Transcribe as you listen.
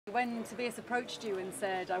When Tobias approached you and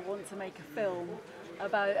said, I want to make a film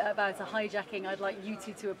about a hijacking, I'd like you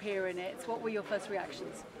two to appear in it, what were your first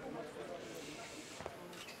reactions?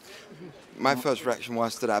 My first reaction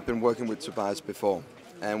was that I've been working with Tobias before,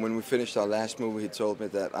 and when we finished our last movie he told me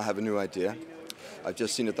that I have a new idea. I've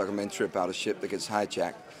just seen a documentary about a ship that gets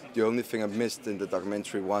hijacked. The only thing I missed in the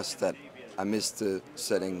documentary was that I missed the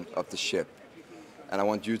setting of the ship. And I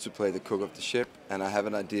want you to play the cook of the ship, and I have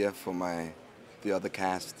an idea for the other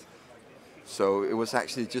cast. So it was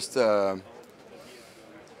actually just I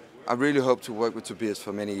really hope to work with Tobias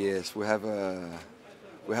for many years. We have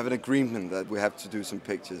an agreement that we have to do some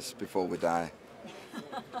pictures before we die.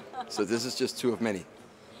 So this is just two of many.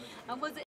 And was it